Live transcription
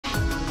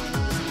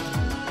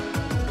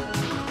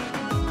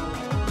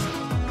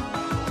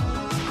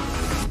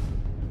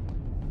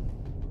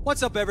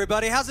What's up,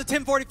 everybody? How's the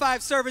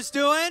 1045 service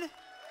doing?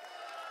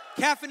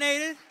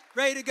 Caffeinated?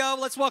 Ready to go?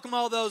 Let's welcome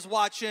all those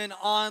watching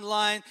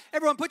online.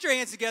 Everyone, put your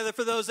hands together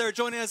for those that are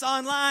joining us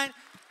online.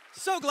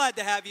 So glad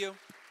to have you.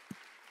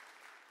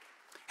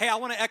 Hey, I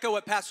want to echo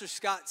what Pastor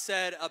Scott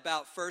said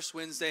about First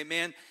Wednesday.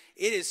 Man,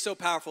 it is so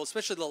powerful,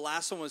 especially the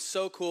last one was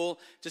so cool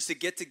just to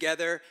get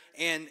together.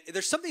 And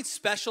there's something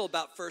special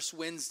about First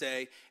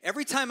Wednesday.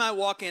 Every time I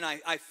walk in,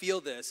 I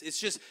feel this. It's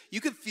just, you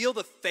can feel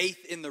the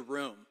faith in the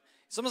room.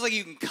 It's almost like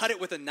you can cut it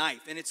with a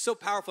knife, and it's so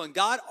powerful. And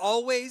God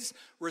always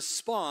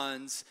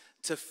responds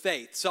to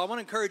faith. So I want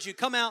to encourage you,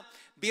 come out,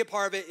 be a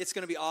part of it. It's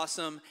going to be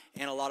awesome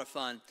and a lot of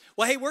fun.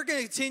 Well, hey, we're going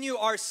to continue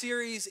our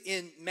series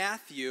in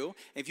Matthew.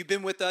 If you've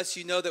been with us,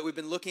 you know that we've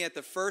been looking at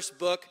the first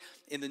book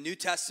in the New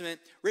Testament,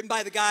 written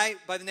by the guy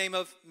by the name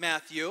of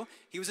Matthew.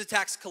 He was a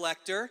tax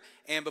collector,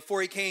 and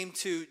before he came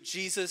to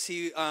Jesus,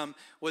 he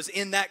was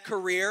in that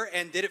career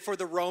and did it for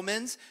the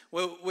Romans,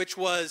 which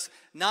was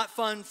not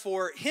fun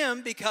for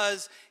him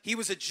because he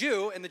was a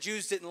Jew, and the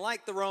Jews didn't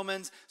like the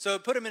Romans, so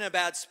it put him in a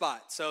bad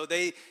spot. So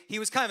he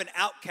was kind of an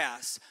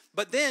outcast.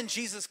 But then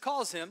Jesus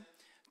calls him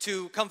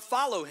to come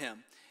follow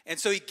him. And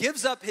so he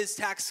gives up his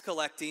tax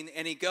collecting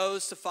and he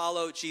goes to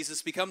follow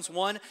Jesus, becomes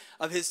one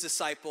of his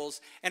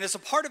disciples. And as a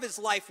part of his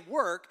life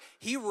work,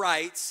 he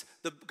writes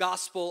the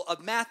Gospel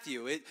of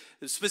Matthew. It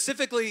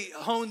specifically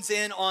hones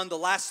in on the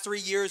last 3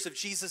 years of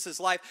Jesus'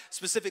 life,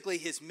 specifically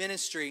his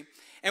ministry.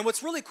 And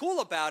what's really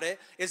cool about it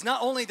is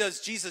not only does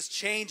Jesus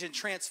change and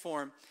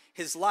transform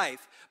his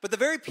life, but the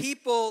very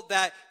people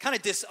that kind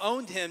of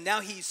disowned him,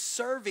 now he's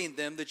serving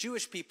them, the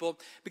Jewish people,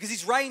 because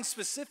he's writing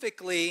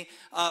specifically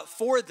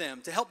for them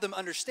to help them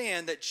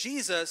understand that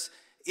Jesus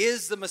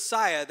is the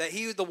Messiah, that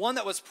he was the one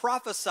that was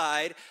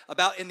prophesied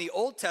about in the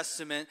Old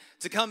Testament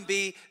to come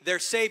be their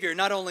Savior,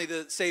 not only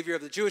the Savior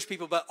of the Jewish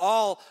people, but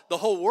the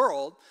whole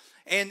world.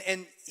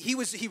 And he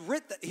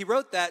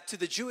wrote that to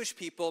the Jewish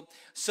people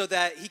so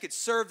that he could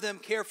serve them,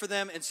 care for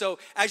them. And so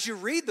as you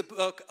read the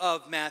book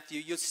of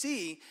Matthew, you'll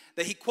see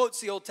that he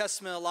quotes the Old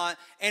Testament a lot.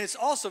 And it's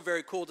also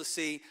very cool to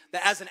see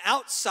that as an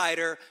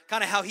outsider,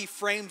 kind of how he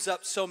frames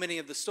up so many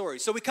of the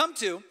stories. So we come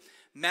to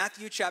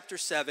Matthew chapter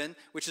 7,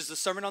 which is the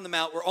Sermon on the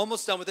Mount. We're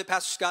almost done with it.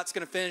 Pastor Scott's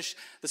going to finish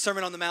the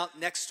Sermon on the Mount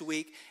next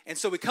week. And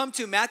so we come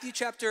to Matthew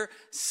chapter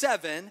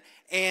 7,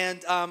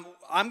 and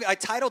I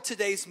titled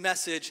today's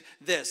message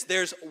this: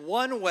 There's just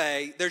one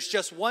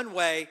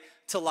way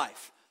to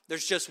life.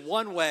 There's just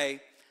one way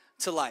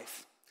to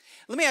life.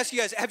 Let me ask you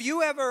guys, have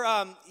you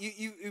ever,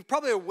 you're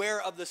probably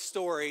aware of the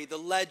story, the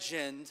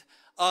legend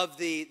of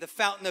the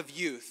Fountain of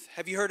Youth.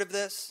 Have you heard of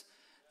this?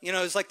 You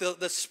know, it's like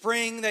the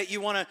spring that you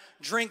want to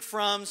drink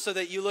from so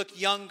that you look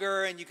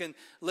younger and you can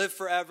live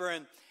forever.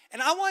 And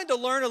I wanted to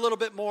learn a little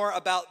bit more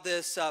about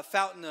this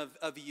fountain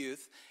of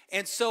youth.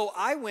 And so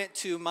I went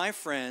to my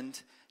friend,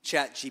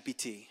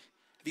 ChatGPT.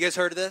 Have you guys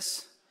heard of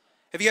this?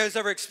 Have you guys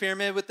ever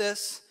experimented with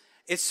this?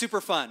 It's super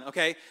fun,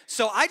 okay?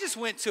 So I just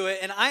went to it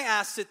and I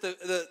asked it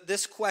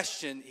this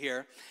question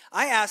here.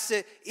 I asked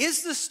it,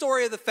 is the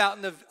story of the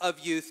fountain of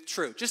youth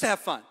true? Just to have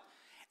fun.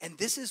 And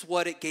this is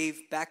what it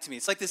gave back to me.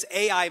 It's like this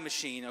AI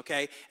machine,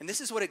 okay? And this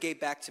is what it gave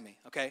back to me,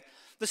 okay?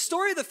 The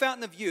story of the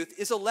Fountain of Youth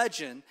is a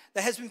legend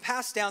that has been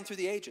passed down through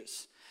the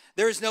ages.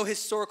 There is no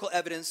historical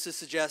evidence to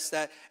suggest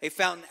that a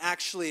fountain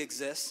actually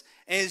exists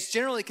and is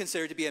generally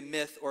considered to be a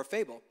myth or a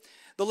fable.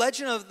 The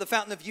legend of the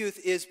Fountain of Youth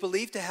is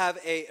believed to have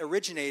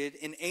originated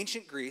in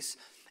ancient Greece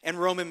and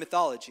Roman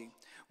mythology,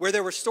 where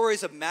there were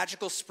stories of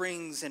magical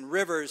springs and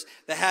rivers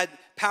that had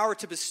power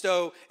to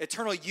bestow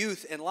eternal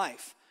youth and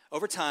life.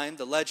 Over time,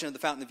 the legend of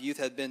the Fountain of Youth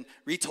had been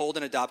retold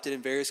and adopted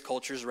in various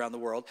cultures around the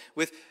world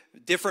with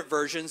different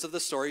versions of the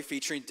story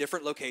featuring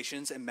different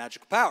locations and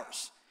magical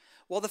powers.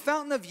 While the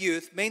Fountain of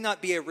Youth may not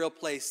be a real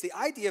place, the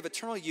idea of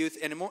eternal youth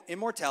and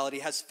immortality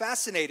has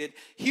fascinated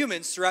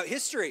humans throughout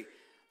history.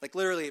 Like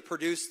literally, it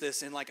produced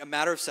this in like a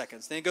matter of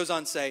seconds. Then it goes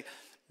on to say,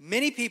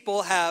 many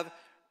people have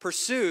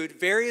pursued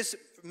various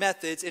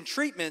methods and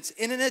treatments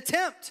in an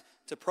attempt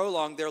to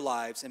prolong their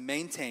lives and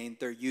maintain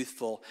their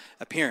youthful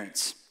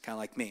appearance. Kind of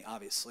like me,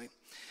 obviously.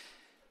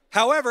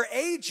 However,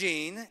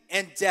 aging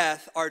and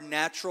death are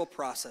natural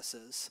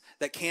processes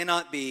that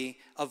cannot be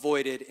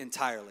avoided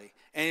entirely.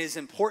 And it is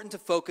important to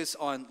focus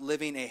on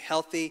living a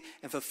healthy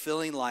and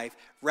fulfilling life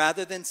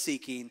rather than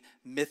seeking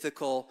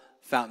mythical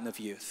fountain of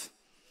youth.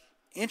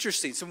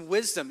 Interesting, some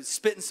wisdom,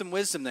 spitting some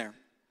wisdom there.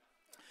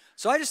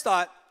 So I just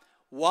thought,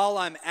 while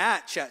I'm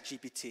at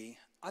ChatGPT,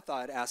 I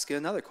thought I'd ask it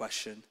another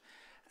question.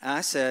 And I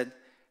said,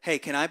 hey,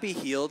 can I be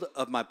healed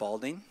of my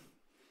balding?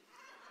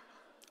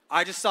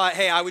 I just thought,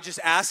 hey, I would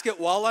just ask it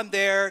while I'm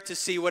there to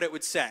see what it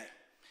would say.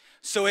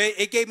 So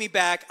it gave me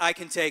back, I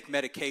can take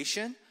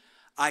medication,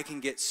 I can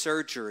get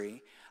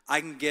surgery,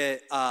 I can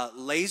get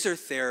laser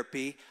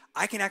therapy,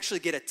 I can actually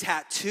get a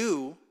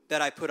tattoo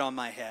that I put on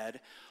my head,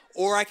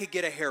 or I could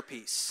get a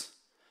hairpiece.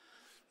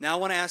 Now I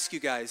want to ask you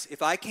guys,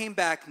 if I came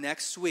back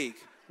next week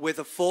with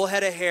a full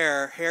head of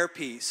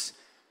hairpiece,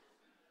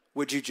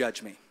 would you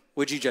judge me?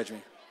 Would you judge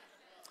me?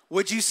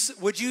 Would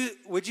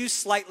you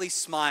slightly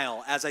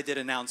smile as I did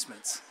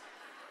announcements?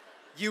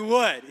 You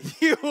would.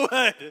 You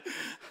would.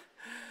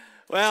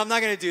 Well, I'm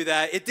not going to do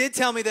that. It did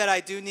tell me that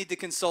I do need to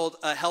consult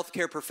a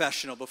healthcare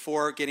professional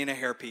before getting a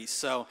hairpiece,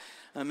 so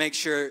make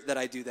sure that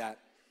I do that.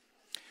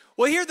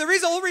 Well, here, the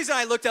whole reason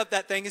I looked up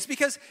that thing is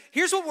because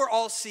here's what we're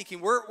all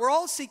seeking. We're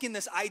all seeking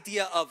this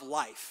idea of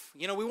life.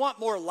 You know, we want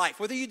more life.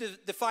 Whether you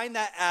define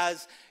that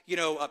as, you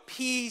know, a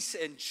peace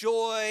and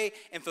joy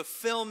and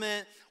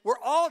fulfillment, we're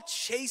all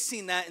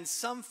chasing that in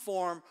some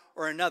form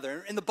or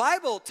another. And the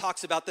Bible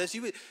talks about this.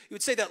 You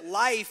would say that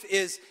life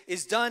is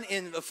done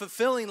in a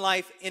fulfilling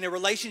life in a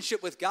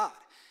relationship with God.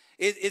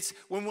 It's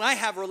when I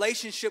have a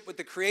relationship with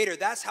the Creator,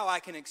 that's how I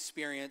can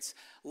experience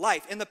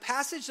life. And the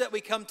passage that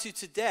we come to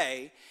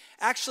today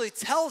actually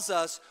tells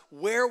us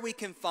where we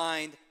can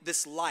find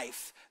this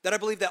life that I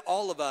believe that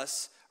all of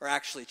us are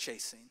actually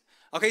chasing.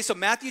 Okay, so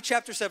Matthew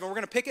chapter 7, we're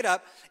going to pick it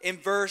up in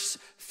verse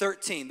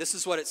 13. This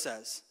is what it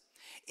says.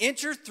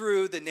 Enter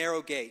through the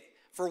narrow gate,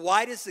 for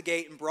wide is the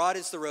gate and broad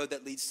is the road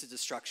that leads to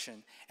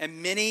destruction,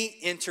 and many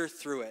enter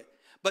through it.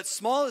 But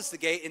small is the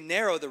gate and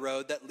narrow the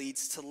road that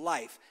leads to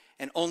life,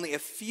 and only a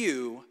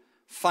few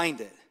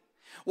find it.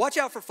 Watch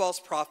out for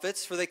false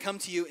prophets, for they come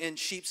to you in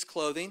sheep's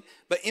clothing,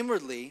 but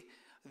inwardly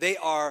they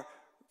are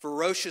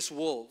ferocious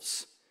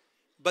wolves.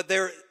 But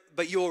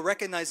you will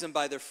recognize them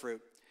by their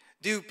fruit.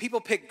 Do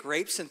people pick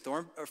grapes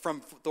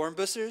from thorn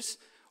bushes,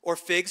 or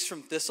figs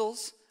from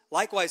thistles?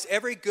 Likewise,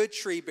 every good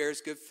tree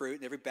bears good fruit,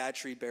 and every bad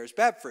tree bears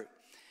bad fruit.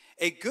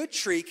 A good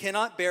tree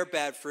cannot bear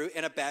bad fruit,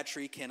 and a bad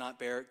tree cannot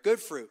bear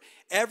good fruit.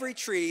 Every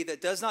tree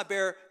that does not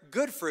bear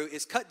good fruit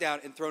is cut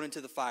down and thrown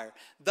into the fire.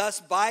 Thus,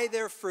 by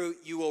their fruit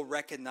you will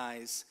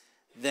recognize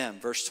them.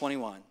 Verse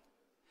 21.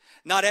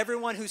 Not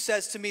everyone who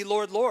says to me,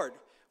 Lord, Lord,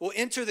 will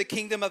enter the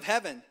kingdom of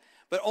heaven,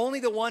 but only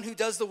the one who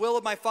does the will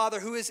of my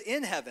Father who is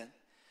in heaven.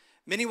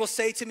 Many will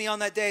say to me on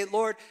that day,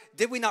 Lord,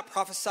 did we not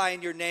prophesy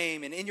in your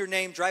name, and in your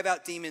name drive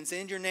out demons,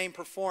 and in your name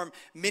perform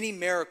many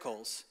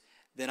miracles?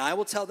 Then I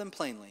will tell them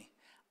plainly,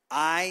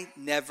 I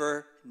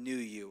never knew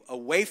you.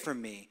 Away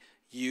from me,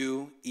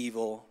 you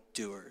evil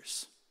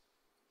doers.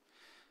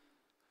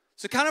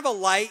 So kind of a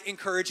light,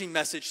 encouraging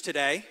message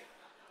today.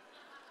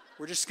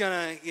 We're just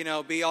going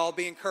to,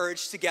 be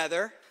encouraged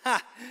together.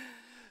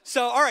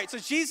 So, all right, so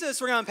Jesus,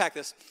 we're going to unpack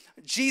this.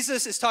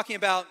 Jesus is talking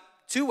about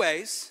two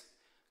ways,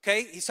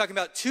 okay? He's talking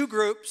about two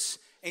groups,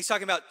 and he's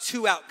talking about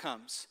two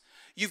outcomes.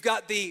 You've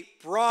got the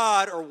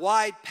broad or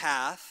wide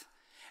path,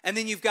 and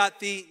then you've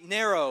got the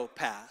narrow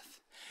path.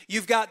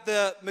 You've got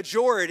the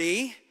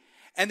majority,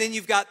 and then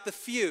you've got the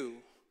few.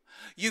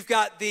 You've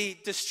got the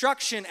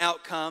destruction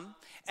outcome,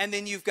 and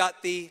then you've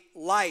got the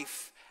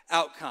life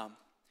outcome.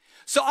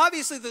 So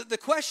obviously the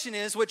question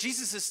is, what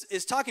Jesus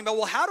is talking about,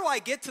 well, how do I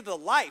get to the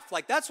life?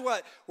 Like that's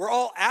what we're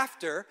all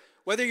after.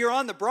 Whether you're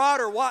on the broad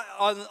or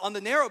on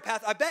the narrow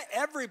path, I bet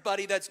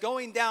everybody that's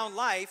going down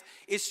life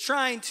is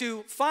trying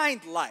to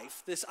find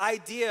life, this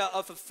idea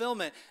of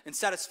fulfillment and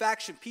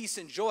satisfaction, peace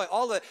and joy.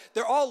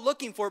 They're all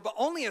looking for it, but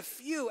only a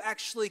few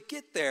actually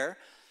get there.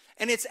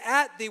 And it's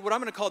at what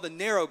I'm going to call the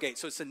narrow gate.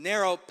 So it's the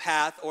narrow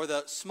path or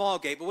the small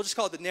gate, but we'll just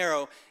call it the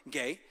narrow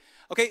gate.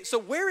 Okay, so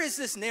where is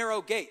this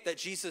narrow gate that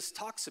Jesus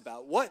talks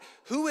about?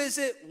 Who is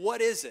it?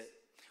 What is it?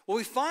 Well,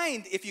 we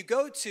find if you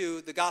go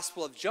to the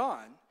Gospel of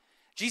John,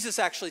 Jesus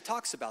actually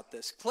talks about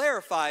this,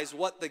 clarifies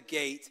what the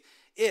gate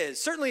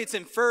is. Certainly it's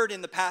inferred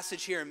in the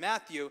passage here in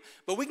Matthew,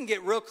 but we can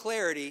get real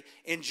clarity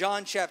in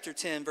John chapter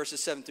 10,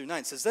 verses 7 through 9.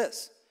 It says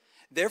this,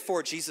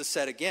 therefore Jesus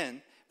said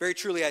again, very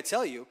truly I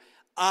tell you,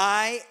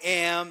 I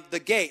am the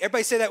gate.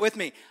 Everybody say that with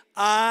me.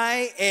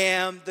 I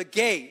am the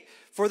gate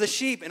for the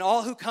sheep, and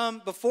all who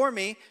come before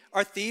me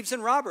are thieves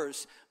and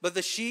robbers, but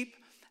the sheep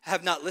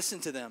have not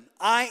listened to them.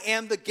 I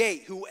am the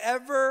gate.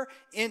 Whoever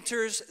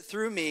enters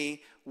through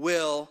me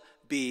will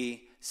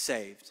be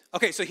saved.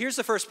 Okay, so here's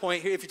the first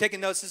point. If you're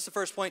taking notes, this is the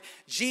first point.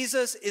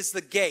 Jesus is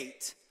the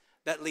gate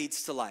that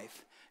leads to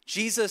life.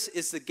 Jesus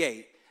is the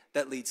gate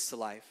that leads to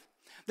life.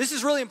 This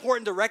is really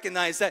important to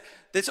recognize that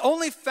it's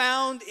only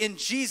found in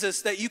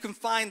Jesus that you can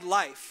find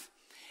life.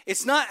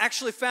 It's not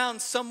actually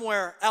found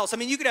somewhere else. I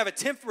mean, you could have a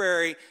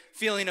temporary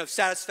feeling of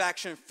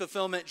satisfaction,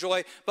 fulfillment,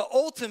 joy, but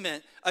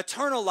ultimate,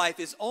 eternal life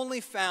is only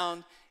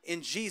found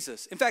in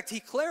Jesus. In fact, he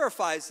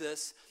clarifies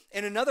this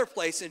in another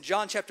place in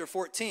John chapter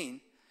 14,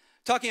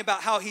 talking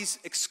about how he's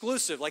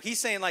exclusive. Like he's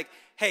saying like,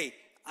 hey,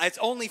 it's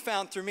only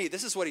found through me.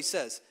 This is what he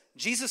says.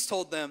 Jesus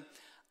told them,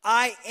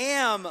 I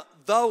am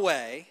the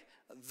way,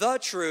 the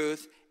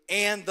truth,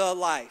 and the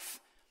life.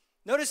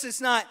 Notice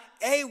it's not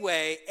a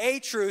way, a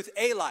truth,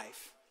 a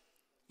life.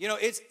 You know,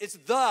 it's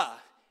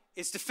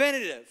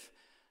definitive.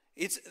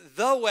 It's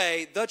the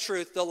way, the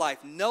truth, the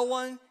life. No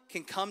one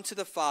can come to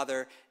the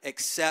Father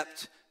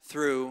except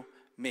through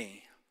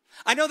me.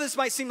 I know this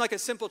might seem like a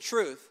simple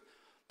truth,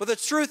 but the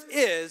truth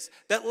is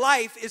that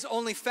life is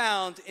only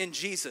found in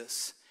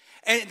Jesus.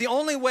 And the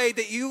only way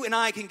that you and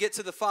I can get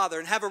to the Father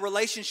and have a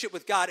relationship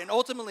with God and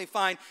ultimately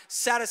find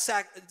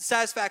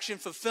satisfaction,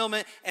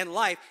 fulfillment, and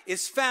life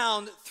is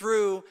found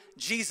through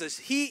Jesus.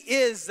 He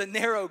is the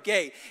narrow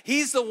gate.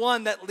 He's the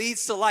one that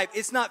leads to life.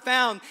 It's not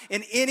found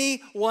in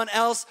anyone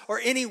else or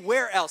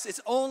anywhere else.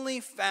 It's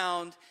only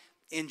found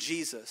in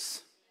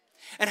Jesus.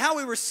 And how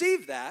we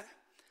receive that,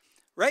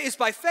 right, is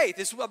by faith.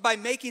 It's by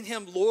making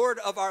him Lord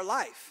of our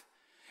life.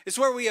 It's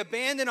where we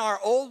abandon our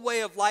old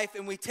way of life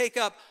and we take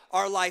up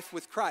our life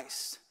with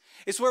Christ.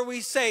 It's where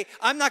we say,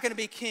 I'm not going to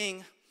be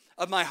king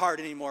of my heart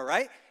anymore,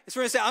 right? It's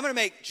where we say, I'm going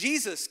to make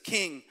Jesus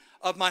king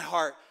of my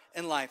heart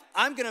and life.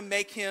 I'm going to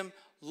make him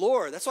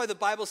Lord. That's why the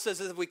Bible says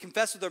that if we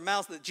confess with our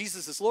mouths that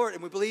Jesus is Lord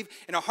and we believe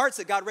in our hearts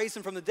that God raised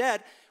him from the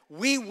dead,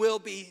 we will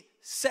be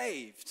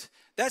saved.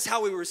 That's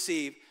how we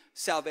receive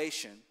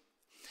salvation.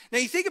 Now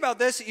you think about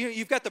this,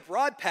 you've got the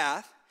broad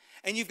path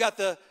and you've got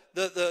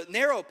the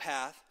narrow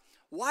path.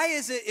 Why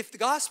is it, if the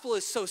gospel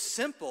is so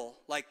simple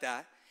like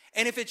that,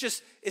 and if it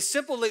just is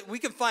simple that we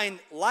can find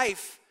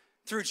life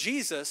through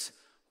Jesus,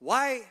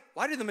 why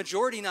did the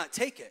majority not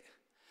take it?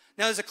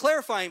 Now as a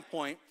clarifying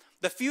point,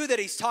 the few that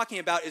he's talking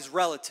about is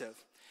relative.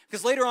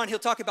 Because later on he'll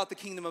talk about the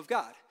kingdom of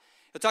God.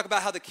 He'll talk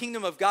about how the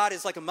kingdom of God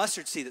is like a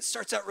mustard seed that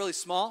starts out really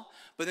small,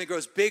 but then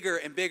grows bigger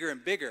and bigger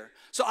and bigger.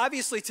 So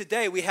obviously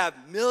today we have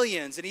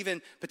millions and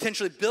even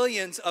potentially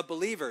billions of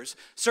believers,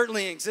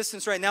 certainly in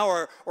existence right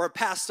now or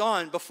passed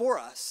on before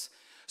us.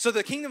 So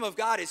the kingdom of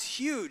God is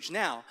huge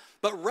now,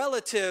 but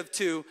relative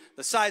to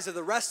the size of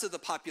the rest of the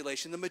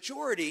population, the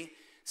majority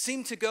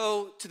seem to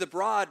go to the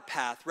broad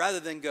path rather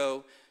than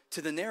go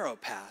to the narrow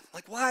path.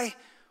 Like why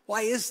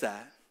is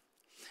that?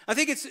 I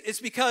think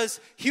it's because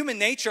human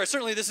nature,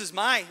 certainly this is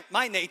my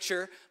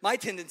nature, my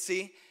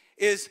tendency,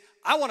 is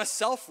I want to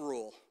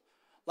self-rule.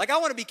 Like I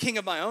want to be king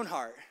of my own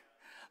heart.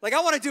 Like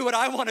I want to do what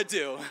I want to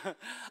do.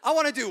 I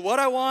want to do what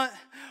I want,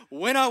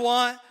 when I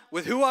want,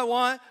 with who I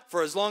want,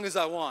 for as long as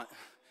I want.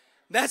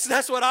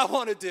 That's what I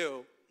want to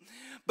do.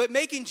 But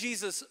making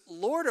Jesus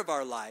Lord of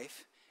our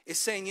life is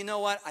saying, you know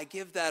what, I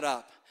give that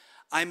up.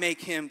 I make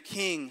him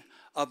king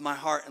of my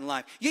heart and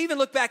life. You even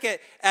look back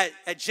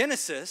at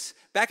Genesis,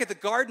 back at the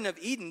Garden of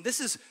Eden. This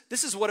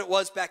is what it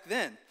was back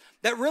then.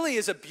 That really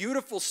is a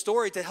beautiful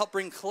story to help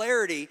bring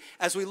clarity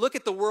as we look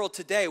at the world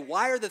today.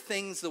 Why are the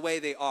things the way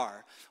they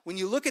are? When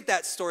you look at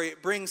that story,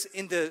 it brings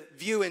into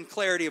view and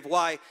clarity of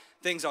why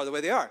things are the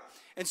way they are.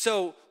 And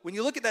so when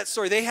you look at that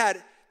story, they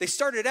had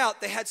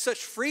such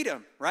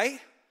freedom, right?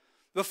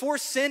 Before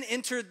sin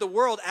entered the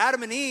world,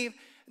 Adam and Eve,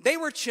 they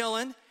were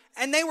chilling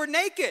and they were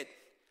naked.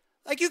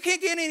 Like you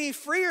can't get any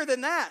freer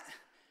than that.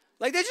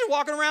 Like they're just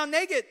walking around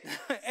naked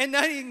and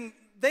they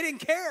didn't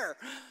care.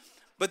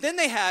 But then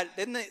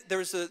there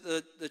was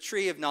the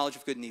tree of knowledge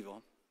of good and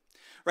evil,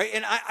 right?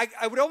 And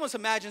I would almost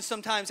imagine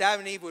sometimes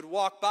Adam and Eve would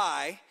walk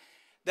by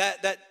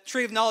that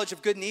tree of knowledge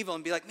of good and evil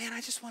and be like, man,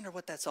 I just wonder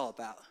what that's all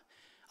about.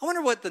 I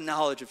wonder what the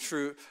knowledge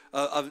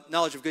of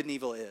knowledge of good and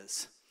evil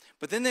is.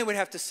 But then they would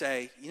have to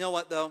say, you know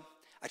what though?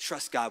 I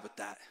trust God with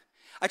that.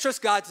 I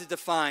trust God to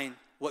define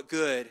what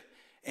good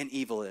and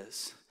evil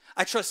is.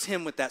 I trust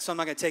him with that, so I'm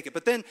not going to take it.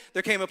 But then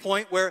there came a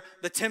point where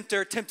the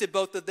tempter tempted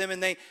both of them,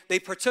 and they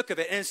partook of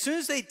it. And as soon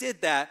as they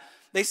did that,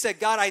 they said,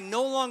 God, I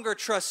no longer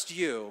trust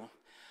you.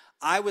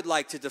 I would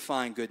like to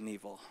define good and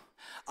evil.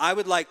 I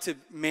would like to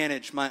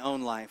manage my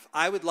own life.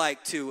 I would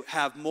like to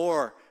have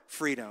more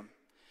freedom.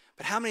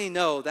 But how many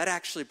know that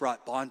actually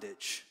brought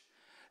bondage?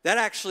 That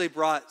actually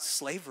brought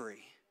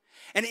slavery.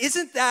 And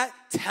isn't that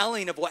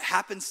telling of what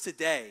happens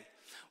today?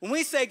 When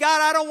we say, God,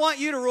 I don't want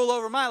you to rule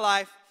over my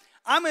life.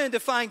 I'm going to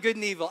define good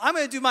and evil. I'm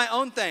going to do my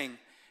own thing,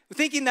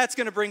 thinking that's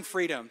going to bring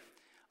freedom.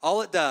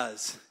 All it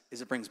does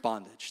is it brings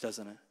bondage,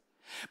 doesn't it?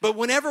 But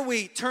whenever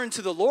we turn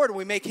to the Lord and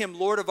we make him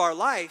Lord of our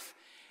life,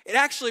 it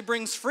actually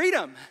brings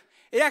freedom.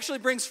 It actually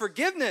brings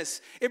forgiveness.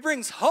 It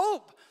brings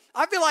hope.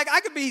 I feel like I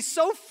could be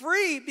so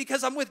free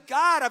because I'm with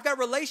God. I've got a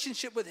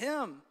relationship with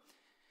him.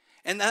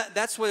 And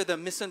that's where the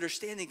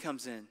misunderstanding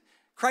comes in.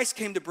 Christ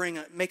came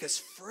to make us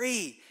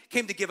free,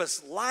 came to give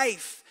us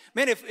life.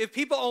 Man, if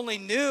people only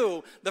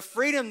knew the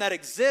freedom that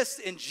exists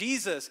in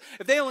Jesus,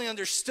 if they only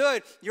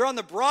understood you're on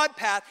the broad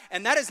path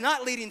and that is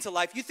not leading to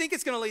life. You think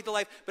it's going to lead to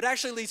life, but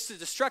actually leads to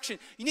destruction.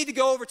 You need to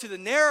go over to the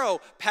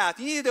narrow path.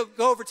 You need to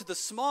go over to the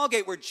small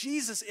gate where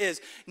Jesus is.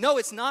 No,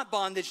 it's not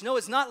bondage. No,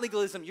 it's not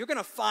legalism. You're going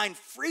to find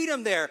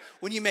freedom there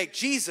when you make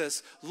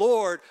Jesus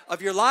Lord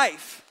of your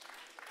life.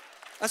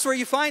 That's where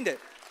you find it.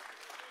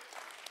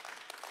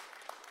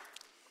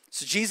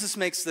 So Jesus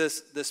makes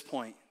this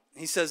point.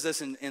 He says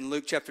this in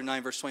Luke chapter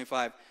 9, verse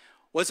 25.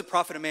 What does it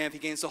profit a man if he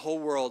gains the whole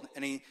world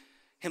and he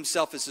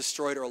himself is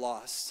destroyed or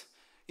lost?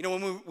 You know,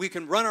 when we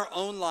can run our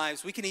own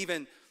lives, we can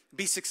even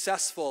be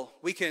successful.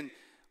 We can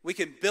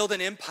build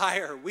an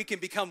empire. We can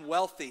become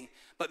wealthy,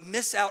 but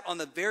miss out on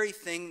the very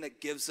thing that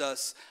gives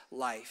us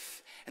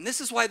life. And this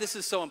is why this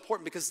is so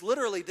important, because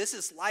literally this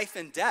is life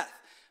and death.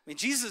 I mean,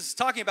 Jesus is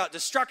talking about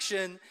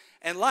destruction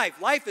and life.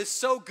 Life is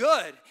so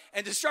good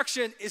and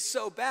destruction is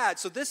so bad.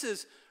 So this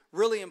is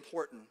really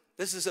important.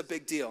 This is a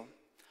big deal.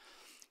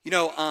 You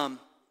know,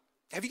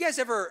 have you guys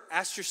ever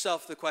asked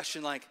yourself the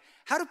question, like,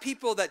 how do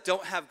people that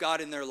don't have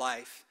God in their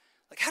life,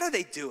 like, how do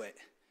they do it?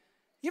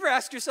 You ever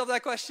ask yourself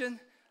that question?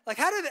 Like,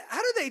 how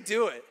do they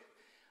do it?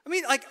 I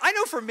mean, like, I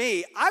know for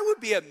me, I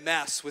would be a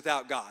mess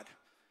without God.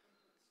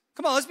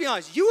 Come on, let's be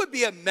honest. You would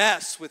be a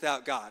mess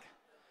without God.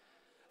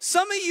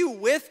 some of you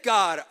with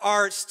God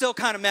are still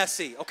kind of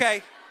messy,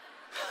 okay?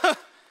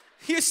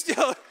 You're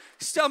still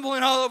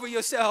stumbling all over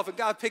yourself and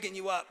God picking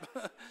you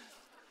up.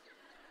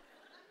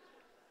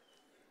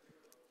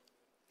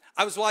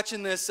 I was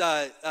watching this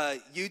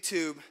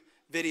YouTube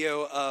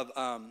video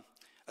of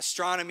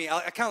astronomy. I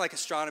kind of like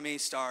astronomy,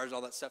 stars,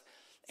 all that stuff.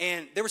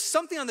 And there was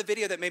something on the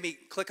video that made me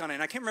click on it.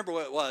 And I can't remember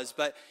what it was,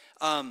 but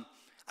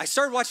I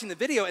started watching the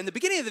video. And the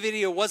beginning of the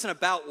video wasn't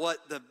about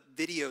what the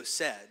video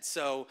said.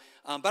 So,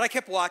 but I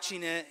kept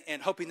watching it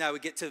and hoping that I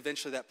would get to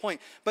eventually that point.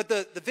 But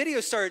the video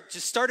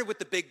started with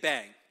the Big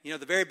Bang. You know,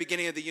 the very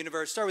beginning of the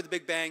universe started with the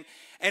Big Bang.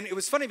 And it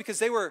was funny because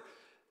they were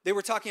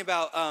talking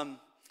about,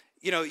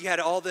 you know, you had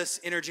all this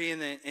energy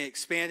and then it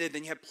expanded,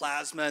 then you had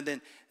plasma,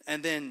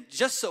 and then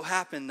just so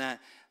happened that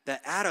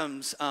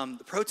atoms,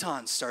 the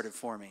protons started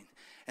forming.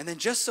 And then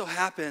just so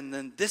happened,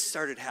 then this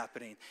started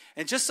happening.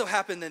 And just so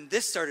happened, then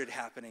this started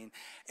happening.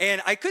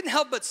 And I couldn't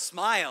help but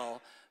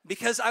smile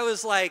because I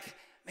was like,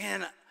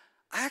 man,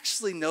 I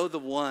actually know the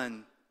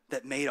one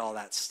that made all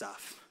that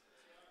stuff.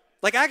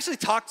 Like, I actually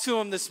talked to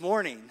him this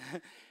morning.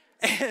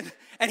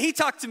 And he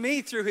talked to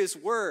me through his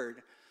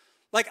word.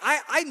 Like,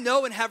 I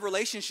know and have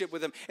relationship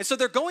with him. And so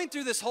they're going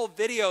through this whole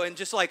video and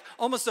just like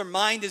almost their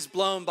mind is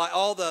blown by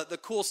all the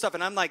cool stuff.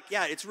 And I'm like,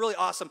 yeah, it's really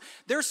awesome.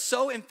 They're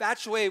so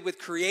infatuated with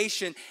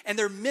creation and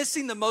they're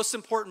missing the most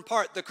important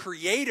part, the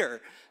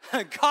creator,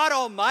 God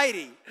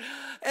Almighty.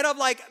 And I'm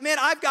like, man,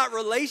 I've got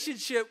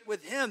relationship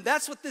with him.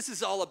 That's what this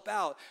is all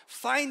about.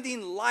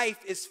 Finding life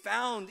is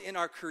found in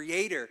our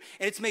creator.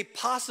 And it's made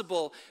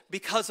possible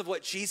because of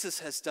what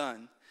Jesus has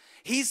done.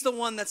 He's the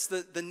one that's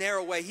the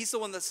narrow way. He's the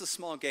one that's the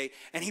small gate.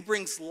 And he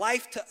brings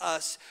life to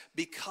us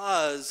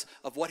because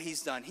of what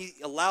he's done. He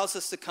allows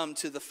us to come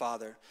to the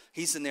Father.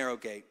 He's the narrow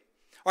gate.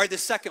 All right, the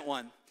second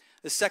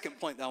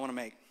point that I want to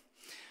make.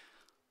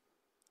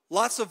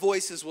 Lots of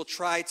voices will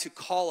try to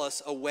call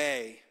us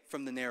away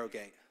from the narrow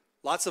gate.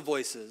 Lots of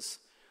voices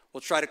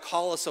will try to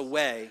call us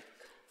away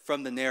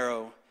from the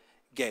narrow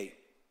gate.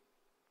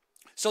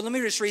 So let me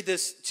just read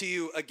this to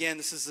you again.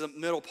 This is the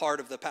middle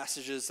part of the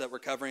passages that we're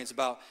covering. It's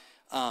about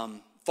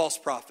false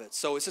prophets.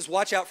 So it says,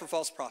 watch out for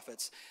false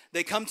prophets.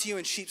 They come to you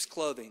in sheep's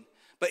clothing,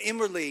 but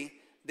inwardly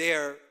they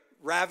are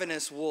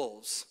ravenous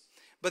wolves.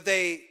 But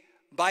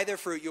by their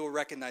fruit you will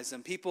recognize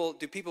them.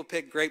 Do people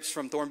pick grapes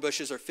from thorn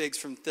bushes or figs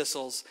from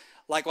thistles?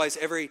 Likewise,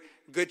 every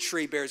good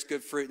tree bears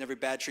good fruit, and every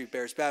bad tree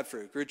bears bad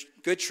fruit.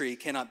 Good tree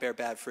cannot bear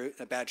bad fruit,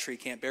 and a bad tree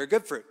can't bear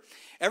good fruit.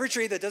 Every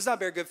tree that does not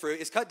bear good fruit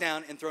is cut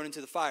down and thrown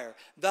into the fire.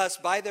 Thus,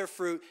 by their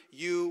fruit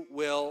you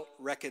will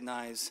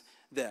recognize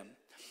them.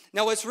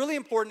 Now, what's really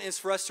important is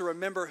for us to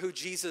remember who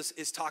Jesus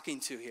is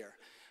talking to here.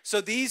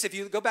 So if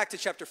you go back to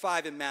chapter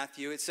 5 in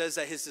Matthew, it says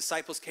that his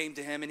disciples came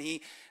to him, and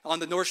he, on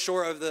the north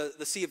shore of the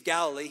Sea of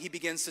Galilee, he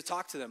begins to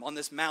talk to them on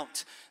this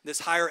mount,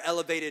 this higher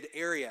elevated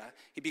area.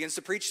 He begins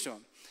to preach to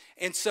them.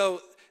 And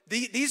so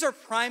these are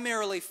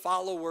primarily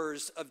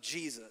followers of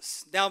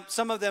Jesus. Now,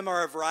 some of them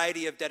are a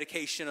variety of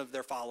dedication of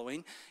their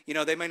following. You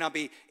know, they may not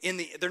be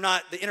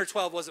the inner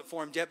 12 wasn't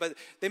formed yet, but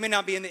they may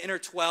not be in the inner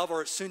 12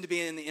 or soon to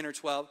be in the inner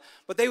 12,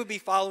 but they would be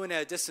following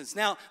at a distance.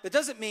 Now, that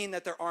doesn't mean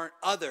that there aren't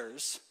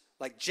others,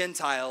 like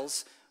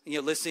Gentiles,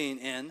 listening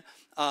in.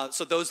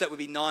 So those that would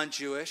be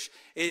non-Jewish.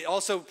 It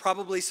also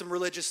probably some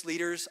religious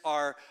leaders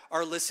are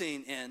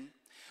listening in.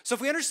 So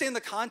if we understand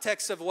the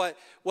context of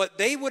what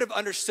they would have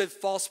understood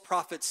false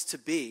prophets to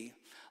be,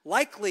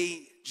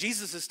 likely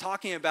Jesus is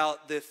talking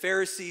about the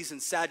Pharisees and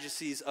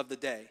Sadducees of the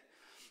day.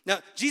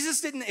 Now,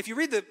 Jesus didn't, if you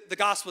read the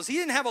Gospels, he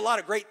didn't have a lot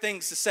of great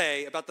things to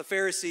say about the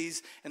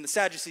Pharisees and the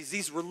Sadducees,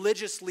 these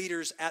religious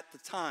leaders at the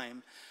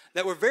time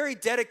that were very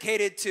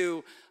dedicated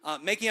to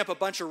making up a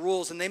bunch of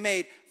rules, and they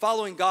made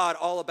following God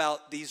all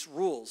about these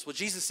rules. Well,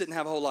 Jesus didn't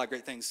have a whole lot of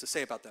great things to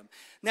say about them.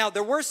 Now,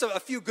 there were a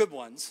few good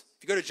ones.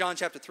 If you go to John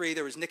chapter 3,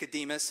 there was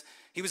Nicodemus.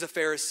 He was a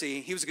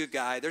Pharisee. He was a good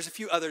guy. There's a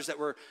few others that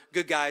were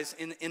good guys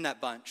in that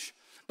bunch.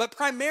 But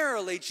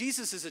primarily,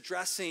 Jesus is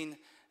addressing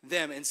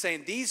them and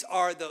saying, these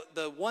are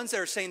the ones that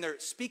are saying they're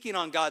speaking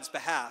on God's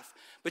behalf,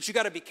 but you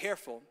got to be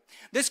careful.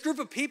 This group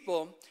of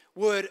people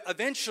would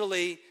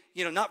eventually,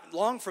 not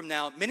long from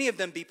now, many of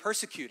them be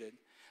persecuted.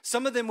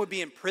 Some of them would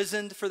be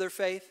imprisoned for their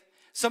faith.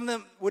 Some of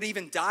them would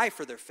even die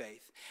for their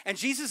faith. And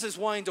Jesus is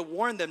wanting to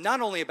warn them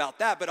not only about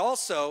that, but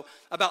also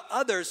about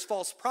others,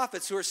 false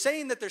prophets, who are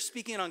saying that they're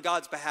speaking on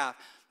God's behalf,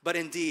 but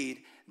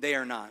indeed they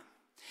are not.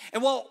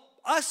 And while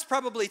us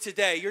probably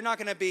today, you're not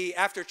going to be,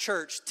 after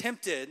church,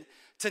 tempted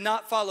to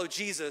not follow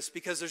Jesus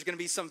because there's going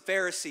to be some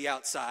Pharisee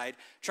outside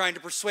trying to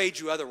persuade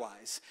you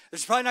otherwise.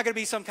 There's probably not going to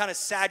be some kind of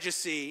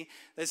Sadducee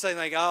that's saying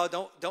like, oh,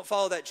 don't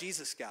follow that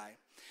Jesus guy.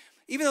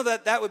 Even though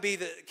that would be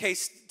the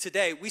case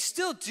today, we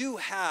still do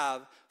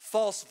have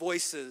false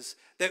voices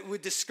that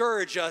would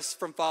discourage us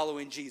from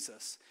following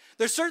Jesus.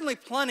 There's certainly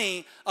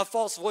plenty of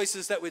false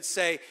voices that would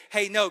say,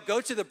 hey, no, go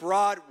to the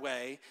broad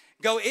way.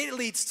 It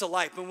leads to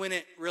life, but when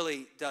it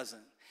really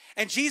doesn't.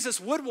 And Jesus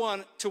would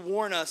want to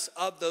warn us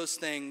of those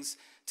things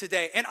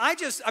today. And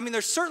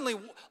there's certainly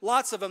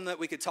lots of them that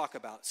we could talk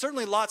about.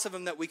 Certainly lots of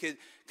them that we could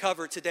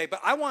cover today. But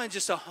I wanted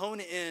just to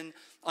hone in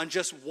on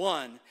just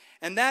one.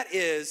 And that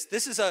is,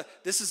 this is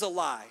a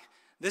lie.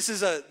 This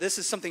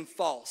is something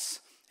false.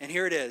 And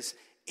here it is.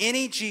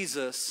 Any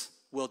Jesus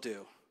will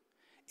do.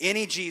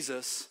 Any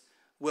Jesus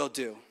will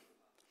do.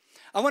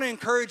 I want to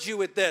encourage you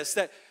with this,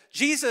 that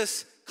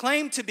Jesus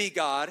claimed to be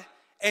God,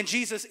 and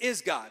Jesus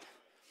is God.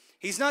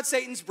 He's not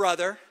Satan's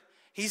brother.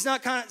 He's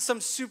not kind of some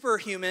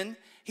superhuman.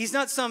 He's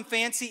not some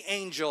fancy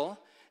angel.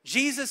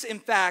 Jesus, in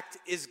fact,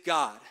 is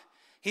God.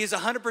 He is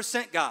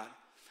 100% God.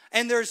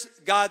 And there's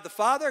God the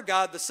Father,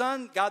 God the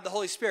Son, God the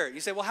Holy Spirit. You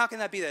say, well, how can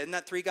that be that? Isn't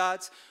that three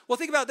gods? Well,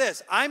 think about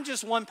this. I'm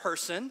just one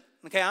person.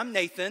 Okay, I'm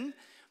Nathan.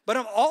 But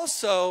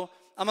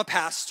I'm a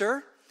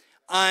pastor.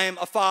 I'm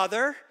a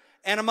father.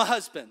 And I'm a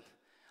husband.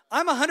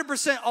 I'm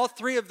 100% all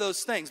three of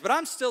those things. But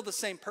I'm still the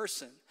same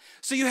person.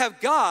 So you have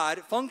God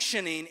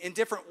functioning in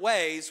different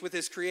ways with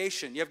his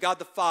creation. You have God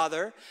the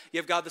Father, you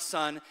have God the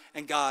Son,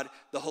 and God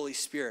the Holy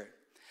Spirit.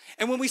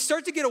 And when we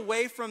start to get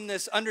away from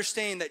this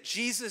understanding that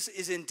Jesus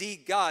is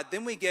indeed God,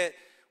 then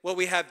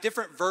we have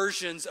different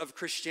versions of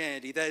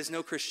Christianity. That is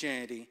no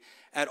Christianity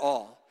at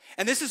all.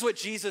 And this is what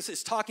Jesus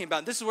is talking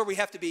about. This is where we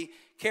have to be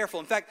careful.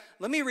 In fact,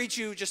 let me read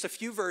you just a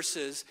few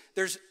verses.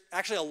 There's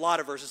actually a lot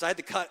of verses. I had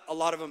to cut a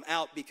lot of them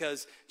out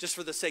because just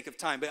for the sake of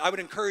time. But I would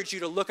encourage you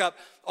to look up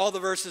all the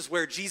verses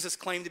where Jesus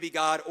claimed to be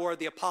God or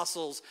the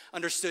apostles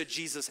understood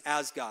Jesus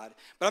as God.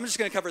 But I'm just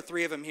going to cover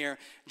three of them here.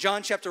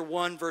 John chapter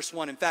 1, verse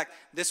 1. In fact,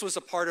 this was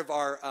a part of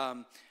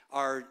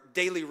our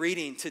daily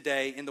reading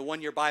today in the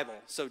one-year Bible.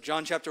 So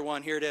John chapter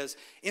 1, here it is.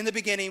 In the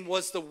beginning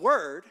was the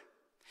Word,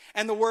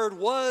 and the Word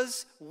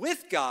was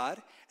with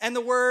God, and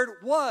the Word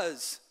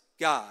was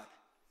God.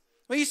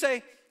 Well, you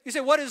say,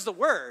 what is the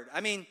Word?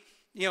 I mean,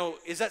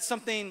 is that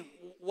something,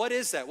 what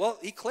is that? Well,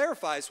 he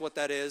clarifies what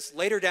that is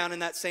later down in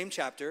that same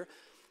chapter.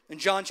 In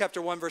John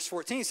chapter 1, verse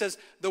 14, he says,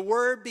 the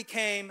Word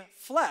became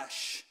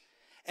flesh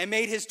and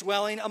made his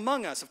dwelling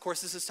among us. Of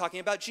course, this is talking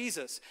about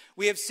Jesus.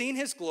 We have seen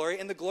his glory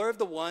and the glory of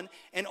the one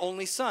and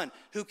only Son,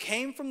 who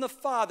came from the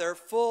Father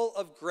full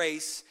of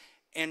grace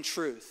and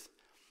truth.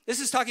 This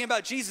is talking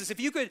about Jesus.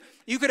 If you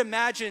could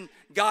imagine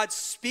God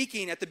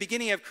speaking at the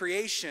beginning of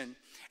creation,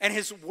 and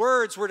his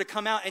words were to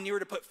come out and you were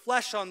to put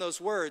flesh on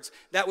those words,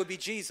 that would be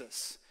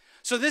Jesus.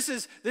 So this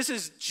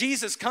is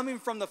Jesus coming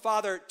from the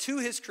Father to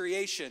his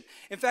creation.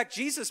 In fact,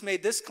 Jesus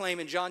made this claim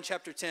in John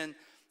chapter 10,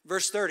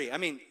 verse 30. I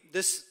mean,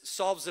 this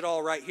solves it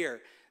all right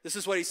here. This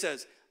is what he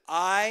says.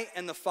 I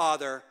and the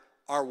Father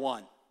are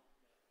one.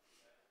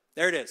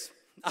 There it is.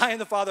 I and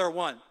the Father are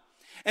one.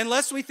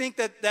 Unless we think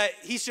that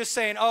he's just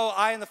saying, oh,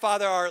 I and the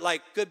Father are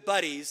like good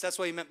buddies. That's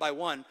what he meant by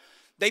one.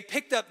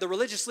 The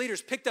religious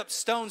leaders picked up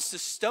stones to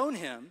stone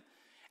him.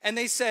 And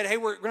they said, hey,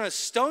 we're going to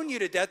stone you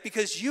to death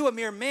because you, a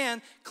mere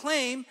man,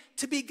 claim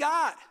to be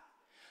God.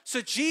 So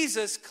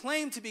Jesus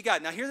claimed to be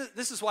God. Now,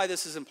 this is why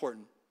this is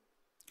important.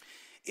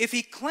 If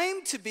he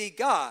claimed to be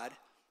God,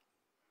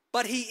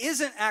 but he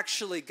isn't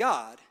actually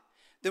God,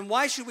 then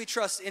why should we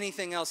trust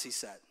anything else he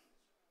said?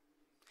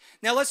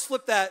 Now, let's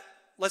flip that,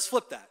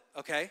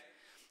 okay?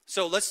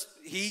 So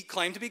he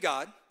claimed to be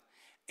God,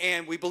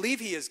 and we believe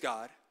he is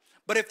God.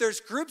 But if there's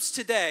groups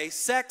today,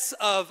 sects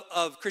of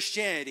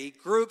Christianity,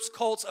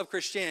 cults of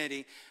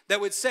Christianity,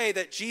 that would say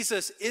that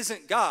Jesus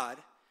isn't God,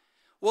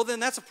 well, then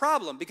that's a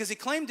problem because he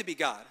claimed to be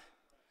God.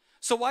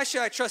 So why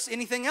should I trust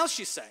anything else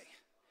you say?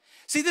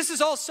 See, this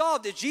is all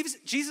solved. Did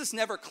Jesus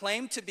never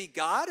claimed to be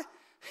God?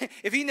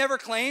 If he never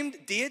claimed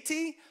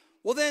deity,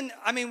 well then,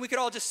 we could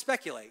all just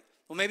speculate.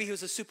 Well, maybe he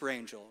was a super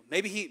angel.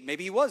 Maybe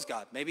he was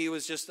God. Maybe he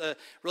was just a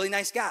really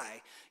nice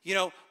guy.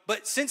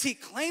 But since he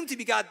claimed to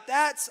be God,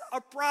 that's a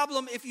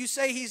problem if you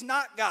say he's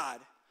not God.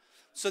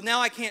 So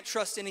now I can't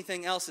trust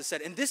anything else is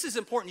said. And this is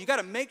important. You got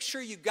to make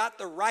sure you got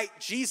the right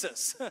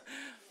Jesus.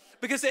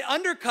 Because it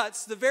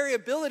undercuts the very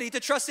ability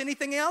to trust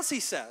anything else he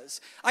says.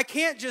 I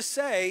can't just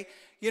say,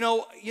 you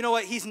know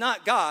what, he's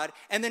not God,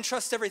 and then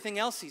trust everything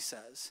else he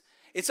says.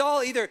 It's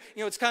all either,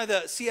 it's kind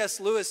of the C.S.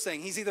 Lewis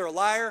thing. He's either a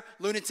liar,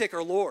 lunatic,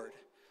 or Lord.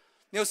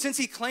 Since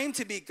he claimed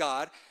to be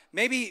God,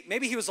 maybe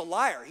he was a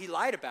liar. He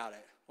lied about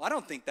it. Well, I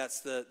don't think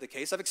that's the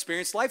case. I've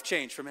experienced life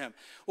change from him.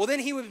 Well,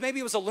 then maybe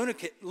he was a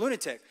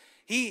lunatic.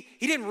 He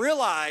didn't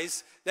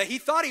realize that he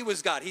thought he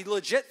was God. He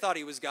legit thought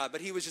he was God,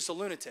 but he was just a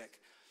lunatic.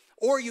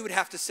 Or you would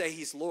have to say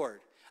he's Lord.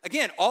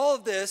 Again, all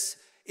of this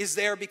is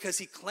there because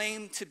he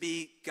claimed to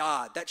be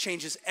God. That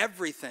changes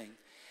everything.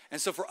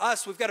 And so for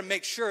us, we've got to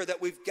make sure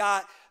that we've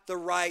got the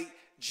right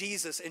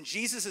Jesus. And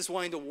Jesus is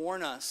wanting to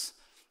warn us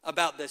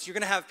about this. You're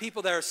going to have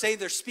people that say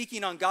they're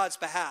speaking on God's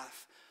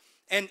behalf.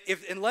 And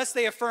unless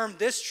they affirm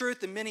this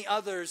truth and many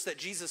others that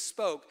Jesus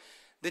spoke,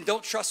 then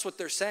don't trust what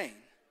they're saying.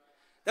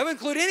 That would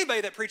include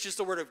anybody that preaches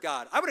the word of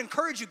God. I would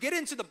encourage you, get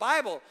into the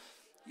Bible.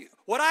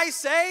 What I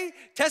say,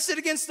 test it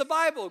against the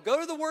Bible. Go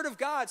to the word of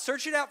God.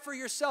 Search it out for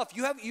yourself.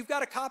 You've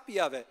got a copy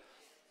of it.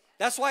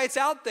 That's why it's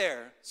out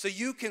there, so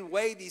you can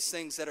weigh these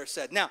things that are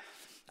said. Now,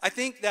 I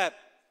think that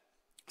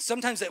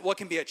sometimes what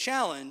can be a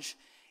challenge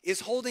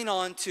is holding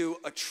on to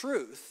a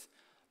truth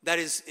that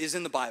is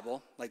in the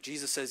Bible, like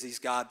Jesus says he's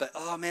God, but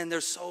oh man,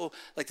 they're so,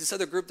 like this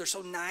other group, they're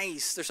so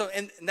nice.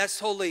 And that's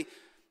totally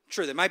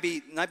true. They might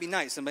be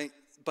nice,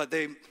 but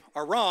they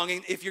are wrong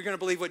if you're going to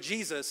believe what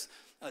Jesus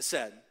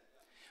said.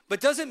 But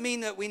doesn't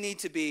mean that we need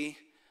to be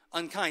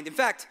unkind. In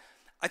fact,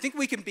 I think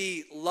we can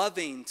be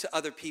loving to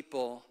other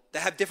people that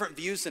have different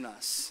views than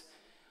us.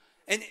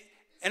 And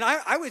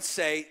I would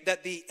say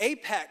that the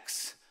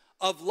apex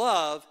of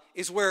love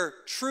is where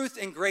truth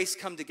and grace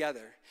come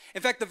together.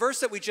 In fact, the verse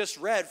that we just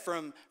read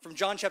from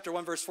John chapter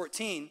 1, verse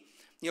 14,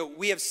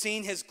 we have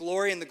seen his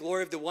glory and the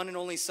glory of the one and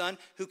only Son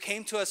who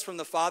came to us from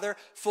the Father,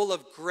 full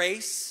of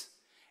grace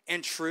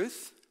and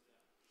truth.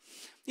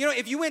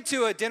 If you went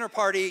to a dinner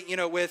party,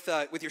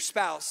 with your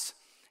spouse,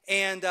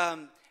 and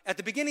at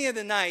the beginning of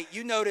the night,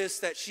 you notice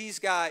that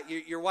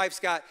your wife's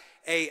got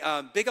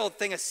a big old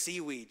thing of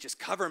seaweed just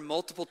covering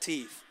multiple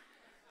teeth.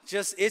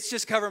 It's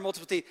just covering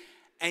multiple teeth,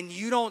 and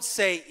you don't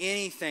say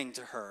anything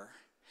to her.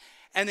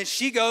 And then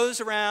she goes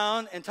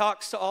around and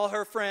talks to all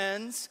her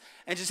friends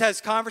and just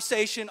has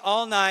conversation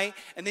all night.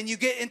 And then you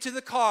get into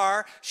the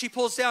car, she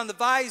pulls down the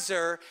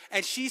visor,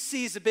 and she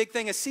sees a big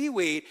thing of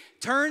seaweed,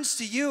 turns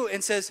to you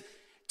and says,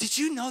 "Did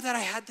you know that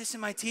I had this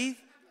in my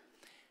teeth?"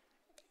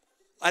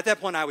 At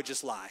that point, I would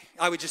just lie.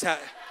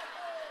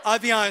 I'll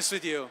be honest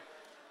with you.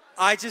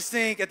 I just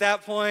think at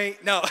that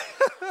point, no.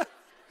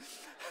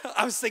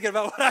 I was thinking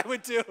about what I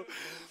would do.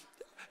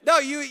 No,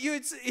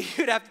 you'd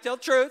have to tell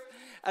the truth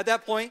at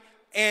that point.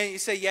 And you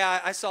say, "Yeah,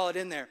 I saw it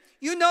in there."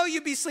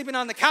 You'd be sleeping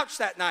on the couch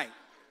that night.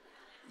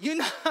 You're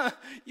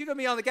going to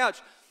be on the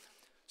couch.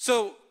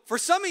 So for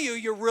some of you,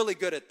 you're really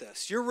good at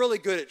this. You're really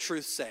good at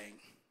truth saying,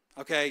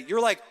 okay?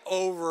 You're like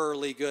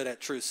overly good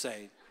at truth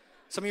saying.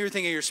 Some of you are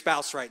thinking of your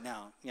spouse right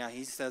now. Yeah,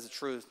 he says the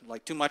truth,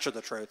 like too much of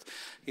the truth.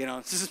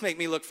 Does this make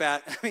me look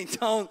fat?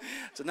 Don't.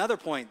 It's another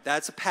point.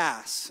 That's a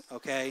pass,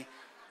 okay?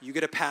 You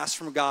get a pass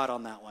from God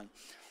on that one.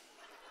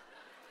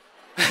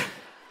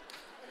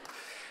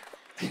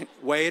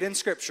 Weigh it in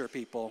Scripture,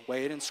 people.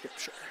 Weigh it in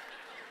Scripture.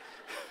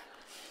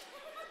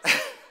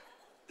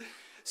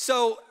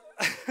 So,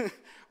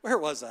 where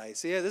was I?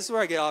 See, this is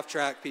where I get off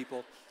track,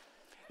 people.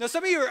 Now,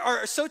 some of you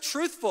are so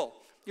truthful.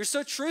 You're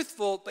so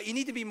truthful, but you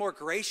need to be more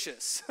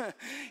gracious.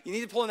 You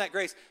need to pull in that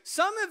grace.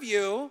 Some of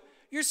you,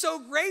 you're so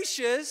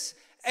gracious,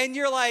 and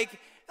you're like,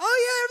 "Oh,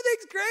 yeah,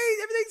 everything's great.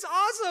 Everything's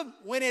awesome."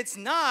 When it's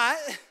not,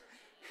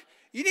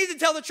 you need to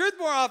tell the truth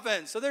more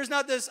often so there's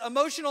not this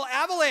emotional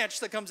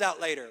avalanche that comes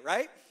out later,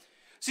 right?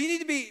 So you need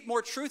to be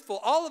more truthful.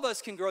 All of us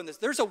can grow in this.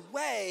 There's a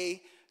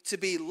way to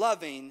be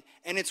loving,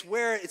 and it's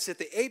at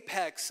the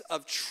apex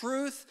of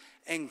truth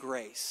and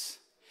grace.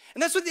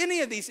 And that's with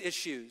any of these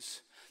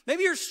issues.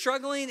 Maybe you're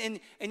struggling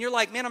and you're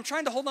like, "Man, I'm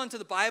trying to hold on to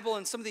the Bible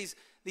and some of these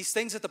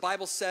things that the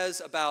Bible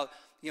says about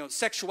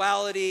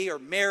sexuality or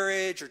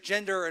marriage or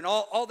gender and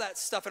all that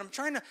stuff. And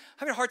I'm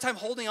having a hard time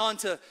holding on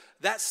to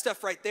that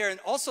stuff right there, and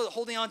also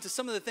holding on to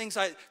some of the things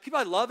people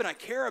I love and I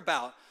care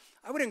about."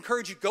 I would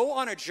encourage you, go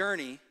on a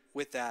journey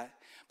with that.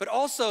 But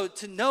also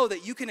to know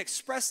that you can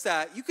express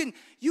that.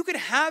 You can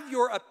have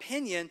your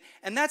opinion,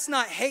 and that's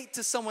not hate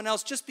to someone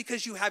else just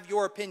because you have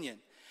your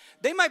opinion.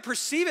 They might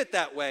perceive it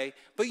that way,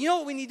 but you know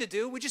what we need to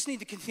do? We just need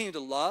to continue to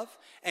love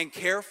and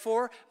care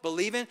for,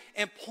 believe in,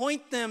 and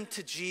point them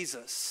to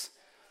Jesus.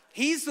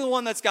 He's the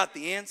one that's got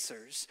the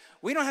answers.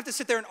 We don't have to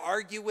sit there and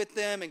argue with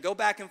them and go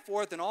back and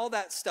forth and all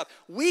that stuff.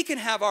 We can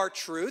have our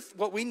truth,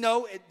 what we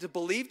know to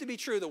believe to be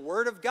true, the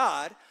Word of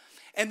God,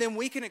 and then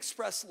we can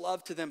express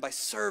love to them by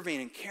serving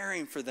and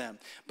caring for them.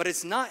 But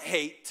it's not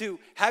hate to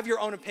have your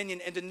own opinion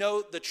and to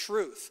know the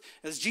truth.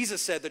 As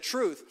Jesus said, the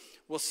truth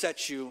will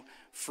set you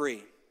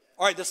free.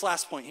 All right, this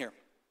last point here.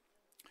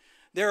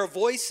 There are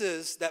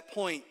voices that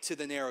point to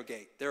the narrow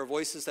gate. There are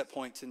voices that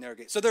point to the narrow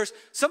gate. So there's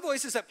some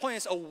voices that point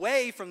us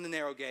away from the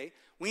narrow gate.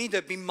 We need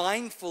to be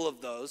mindful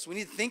of those. We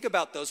need to think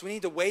about those. We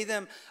need to weigh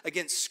them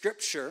against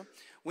Scripture.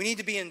 We need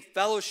to be in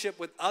fellowship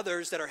with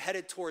others that are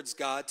headed towards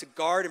God to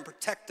guard and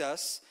protect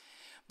us.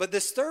 But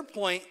this third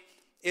point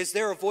is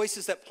there are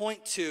voices that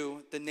point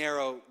to the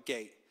narrow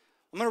gate.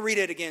 I'm going to read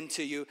it again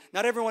to you.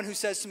 "Not everyone who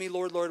says to me,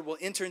 'Lord, Lord,' will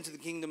enter into the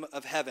kingdom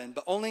of heaven,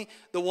 but only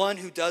the one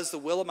who does the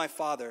will of my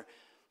Father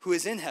who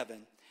is in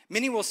heaven.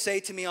 Many will say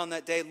to me on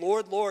that day,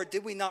 'Lord, Lord,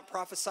 did we not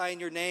prophesy in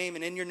your name,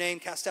 and in your name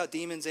cast out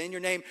demons, and in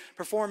your name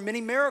perform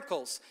many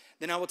miracles?'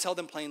 Then I will tell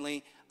them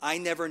plainly, 'I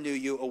never knew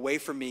you. Away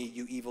from me,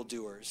 you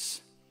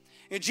evildoers.'"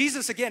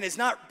 Jesus, again, is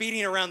not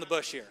beating around the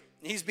bush here.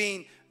 He's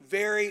being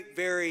very,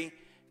 very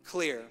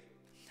clear.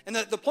 And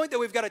the point that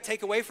we've got to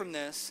take away from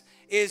this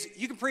is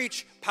you can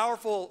preach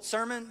powerful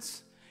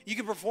sermons, you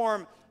can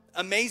perform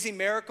amazing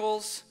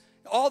miracles,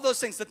 all those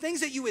things, the things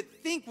that you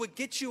would think would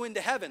get you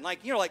into heaven. Like,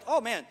 "Oh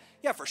man,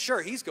 yeah, for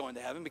sure he's going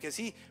to heaven because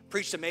he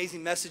preached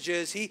amazing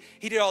messages, he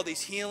did all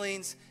these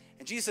healings."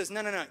 And Jesus says,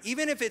 no.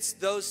 Even if it's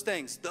those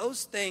things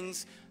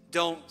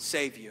don't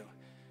save you.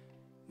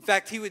 In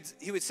fact, he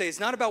would say it's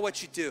not about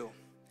what you do,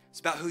 it's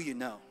about who you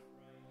know.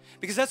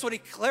 Because that's what he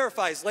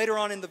clarifies later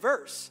on in the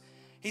verse.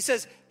 He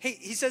says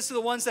to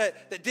the ones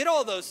that did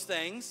all those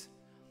things,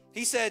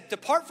 He said,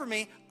 depart from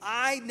me,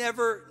 I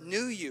never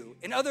knew you.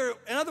 In other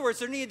words,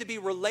 there needed to be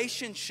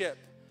relationship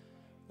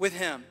with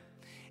him.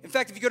 In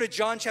fact, if you go to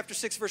John chapter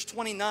 6, verse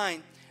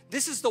 29,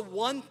 this is the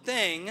one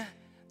thing,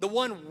 the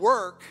one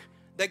work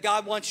that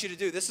God wants you to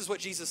do. This is what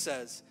Jesus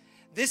says.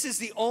 This is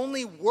the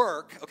only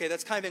work, okay,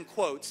 that's kind of in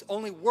quotes,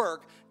 only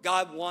work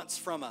God wants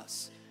from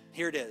us.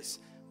 Here it is.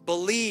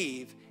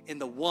 Believe in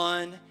the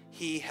one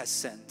he has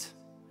sent.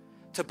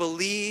 To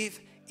believe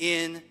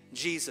in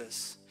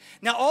Jesus.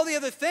 Now, all the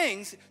other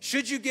things,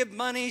 should you give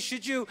money?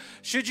 Should you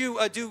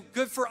do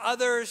good for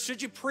others?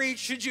 Should you preach?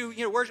 Should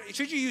you worship?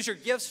 Should you use your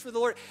gifts for the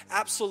Lord?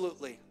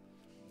 Absolutely.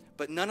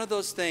 But none of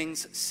those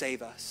things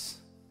save us.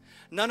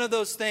 None of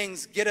those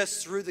things get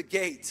us through the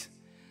gate.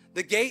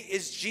 The gate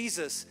is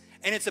Jesus,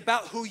 and it's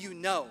about who you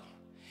know.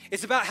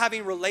 It's about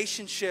having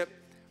relationship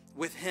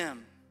with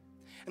him.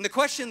 And the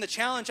question, the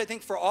challenge, I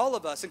think, for all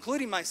of us,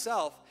 including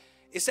myself,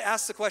 is to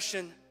ask the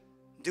question,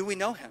 do we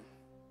know him?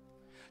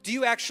 Do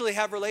you actually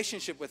have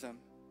relationship with him?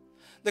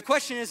 The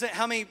question isn't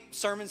how many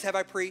sermons have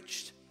I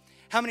preached?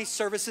 How many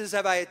services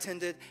have I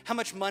attended? How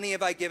much money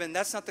have I given?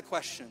 That's not the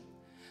question.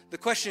 The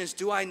question is,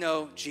 do I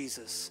know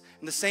Jesus?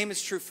 And the same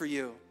is true for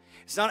you.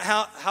 It's not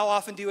how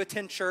often do you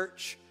attend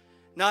church?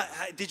 Not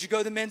did you go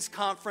to the men's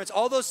conference?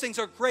 All those things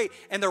are great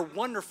and they're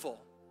wonderful.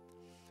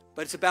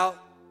 But it's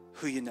about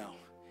who you know.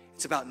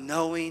 It's about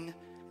knowing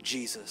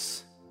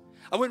Jesus.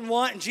 I wouldn't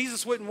want, and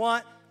Jesus wouldn't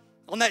want,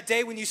 on that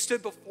day when you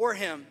stood before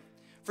him,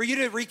 for you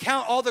to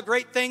recount all the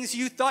great things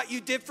you thought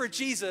you did for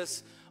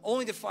Jesus,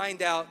 only to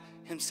find out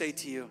him say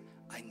to you,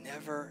 I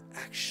never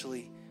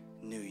actually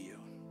knew you.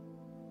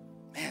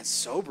 Man, it's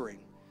sobering.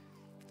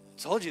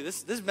 I told you,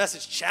 this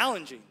message is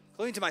challenging,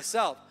 including to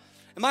myself.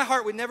 And my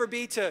heart would never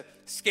be to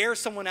scare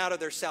someone out of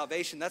their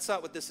salvation. That's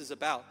not what this is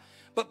about.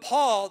 But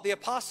Paul, the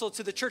apostle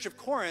to the church of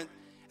Corinth,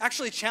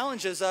 actually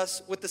challenges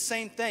us with the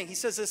same thing. He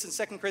says this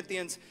in 2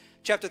 Corinthians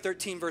chapter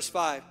 13, verse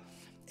 5.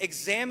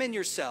 Examine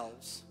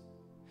yourselves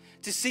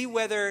to see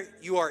whether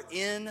you are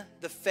in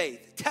the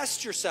faith.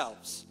 Test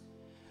yourselves.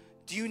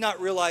 Do you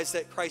not realize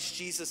that Christ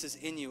Jesus is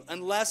in you?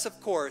 Unless,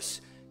 of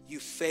course, you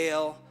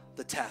fail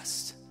the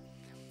test.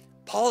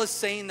 Paul is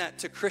saying that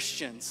to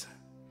Christians.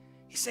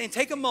 He's saying,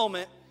 take a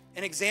moment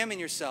and examine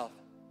yourself.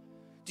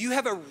 Do you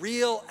have a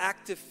real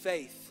active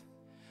faith?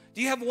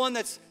 Do you have one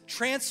that's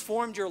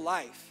transformed your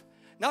life?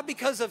 Not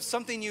because of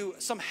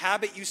some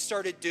habit you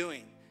started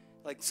doing,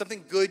 like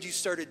something good you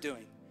started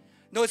doing.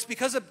 No, it's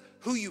because of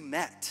who you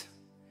met.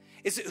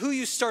 Is it who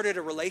you started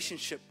a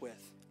relationship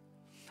with?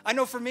 I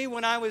know for me,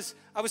 when I was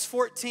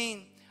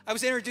 14, I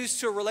was introduced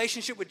to a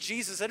relationship with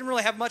Jesus. I didn't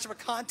really have much of a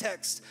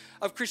context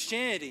of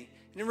Christianity.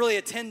 I didn't really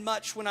attend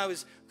much when I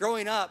was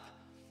growing up.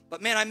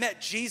 But man, I met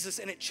Jesus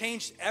and it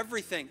changed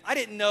everything. I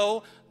didn't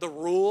know the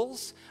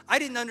rules. I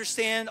didn't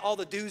understand all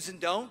the do's and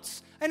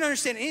don'ts. I didn't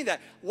understand any of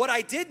that. What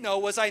I did know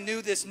was I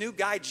knew this new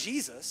guy,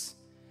 Jesus,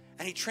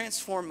 and he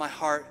transformed my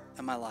heart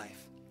and my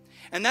life.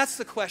 And that's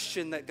the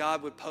question that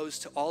God would pose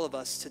to all of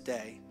us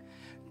today.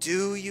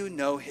 Do you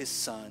know his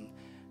son,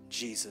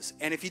 Jesus?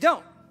 And if you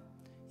don't,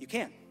 you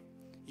can.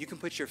 You can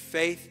put your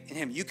faith in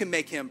him. You can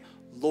make him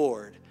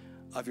Lord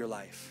of your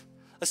life.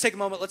 Let's take a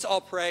moment. Let's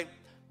all pray.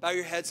 Bow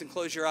your heads and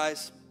close your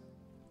eyes.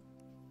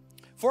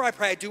 Before I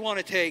pray, I do want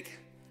to take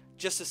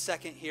just a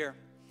second here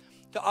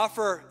to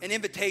offer an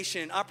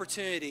invitation, an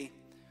opportunity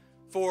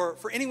for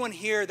anyone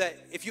here that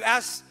if you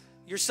ask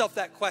yourself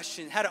that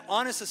question, had an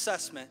honest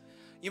assessment,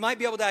 you might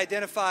be able to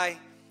identify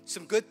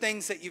some good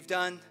things that you've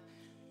done.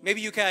 Maybe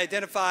you can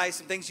identify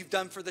some things you've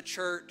done for the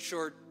church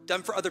or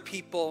done for other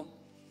people.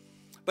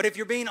 But if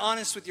you're being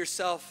honest with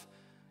yourself,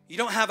 you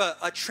don't have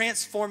a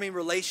transforming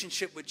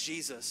relationship with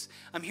Jesus.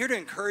 I'm here to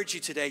encourage you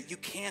today. You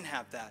can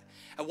have that.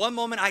 At one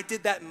moment, I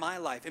did that in my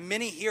life. And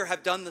many here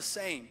have done the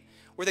same,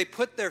 where they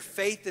put their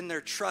faith and their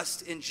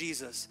trust in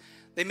Jesus.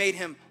 They made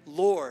him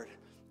Lord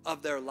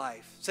of their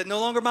life. Said, no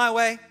longer my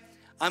way.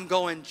 I'm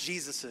going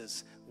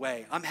Jesus's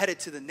way. I'm headed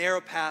to the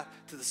narrow path,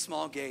 to the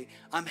small gate.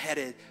 I'm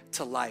headed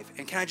to life.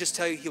 And can I just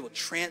tell you, he will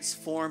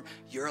transform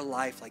your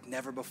life like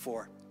never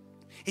before.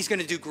 He's going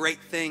to do great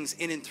things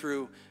in and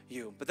through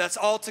you. But that's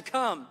all to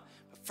come.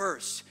 But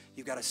first,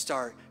 you've got to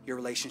start your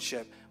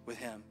relationship with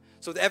him.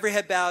 So with every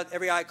head bowed,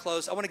 every eye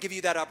closed, I want to give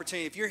you that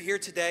opportunity. If you're here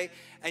today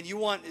and you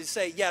want to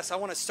say, yes, I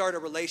want to start a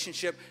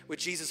relationship with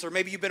Jesus, or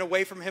maybe you've been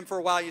away from him for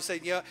a while, you say,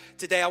 yeah,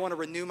 today I want to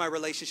renew my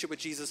relationship with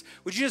Jesus.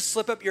 Would you just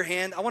slip up your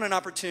hand? I want an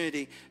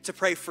opportunity to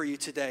pray for you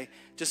today.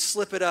 Just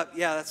slip it up.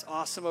 Yeah, that's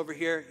awesome over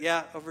here.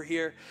 Yeah, over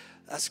here.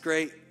 That's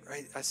great.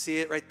 Right, I see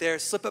it right there.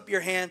 Slip up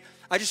your hand.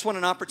 I just want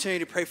an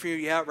opportunity to pray for you.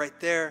 Yeah, right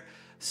there.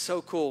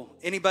 So cool.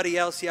 Anybody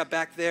else? Yeah,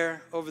 back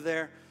there, over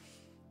there.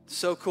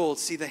 So cool.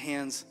 See the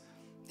hands.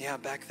 Yeah,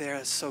 back there.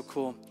 That's so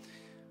cool.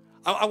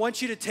 I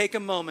want you to take a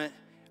moment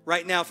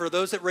right now. For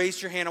those that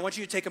raised your hand, I want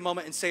you to take a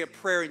moment and say a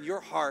prayer in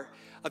your heart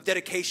of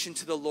dedication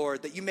to the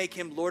Lord, that you make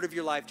him Lord of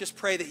your life. Just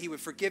pray that he would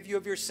forgive you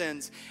of your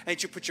sins and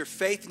that you put your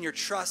faith and your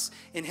trust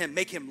in him.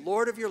 Make him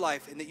Lord of your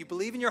life and that you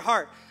believe in your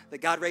heart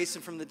that God raised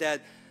him from the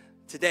dead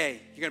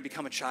today you're going to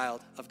become a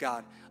child of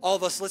God. All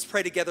of us, let's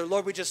pray together.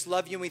 Lord, we just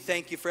love you and we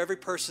thank you for every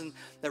person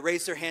that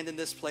raised their hand in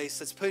this place,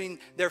 that's putting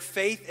their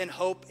faith and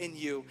hope in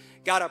you.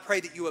 God, I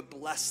pray that you would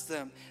bless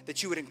them,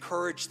 that you would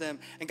encourage them.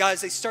 And God,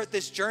 as they start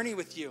this journey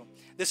with you,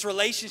 this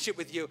relationship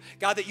with you,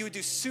 God, that you would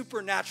do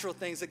supernatural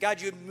things, that God,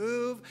 you would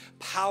move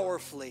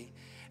powerfully.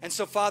 And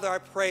so, Father, I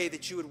pray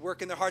that you would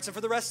work in their hearts. And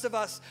for the rest of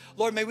us,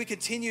 Lord, may we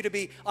continue to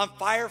be on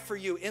fire for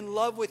you, in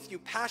love with you,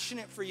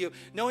 passionate for you,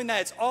 knowing that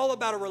it's all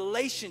about a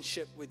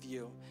relationship with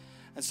you.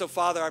 And so,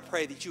 Father, I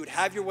pray that you would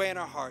have your way in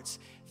our hearts.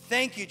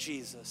 Thank you,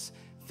 Jesus.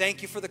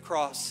 Thank you for the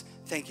cross.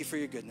 Thank you for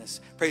your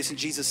goodness. Praise in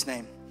Jesus'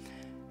 name.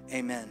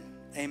 Amen.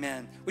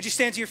 Amen. Would you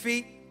stand to your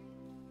feet?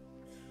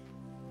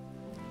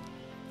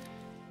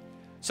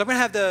 So I'm going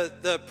to have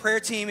the prayer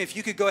team, if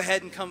you could go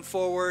ahead and come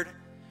forward.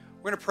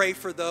 We're going to pray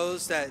for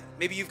those that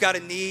maybe you've got a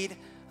need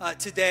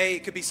today.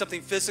 It could be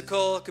something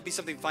physical. It could be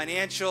something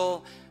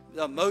financial,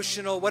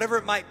 emotional, whatever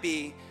it might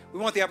be. We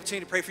want the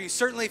opportunity to pray for you.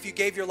 Certainly, if you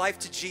gave your life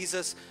to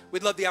Jesus,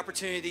 we'd love the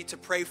opportunity to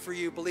pray for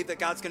you. Believe that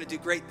God's going to do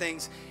great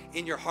things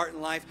in your heart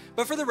and life.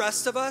 But for the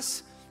rest of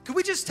us, could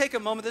we just take a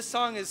moment? This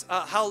song is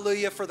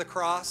Hallelujah for the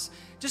Cross.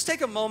 Just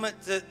take a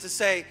moment to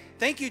say,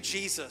 thank you,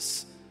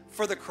 Jesus,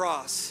 for the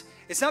cross.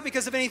 It's not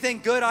because of anything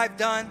good I've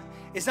done.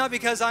 It's not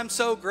because I'm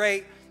so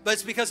great, but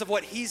it's because of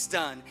what he's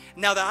done.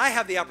 Now that I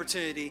have the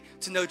opportunity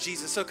to know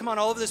Jesus. So come on,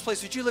 all over this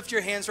place, would you lift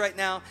your hands right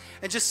now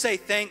and just say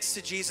thanks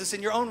to Jesus?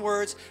 In your own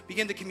words,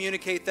 begin to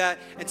communicate that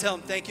and tell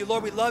him thank you.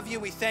 Lord, we love you.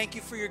 We thank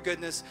you for your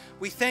goodness.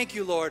 We thank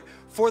you, Lord,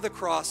 for the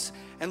cross.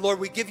 And Lord,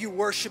 we give you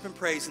worship and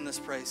praise in this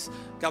place.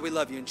 God, we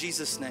love you. In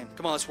Jesus' name.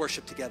 Come on, let's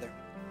worship together.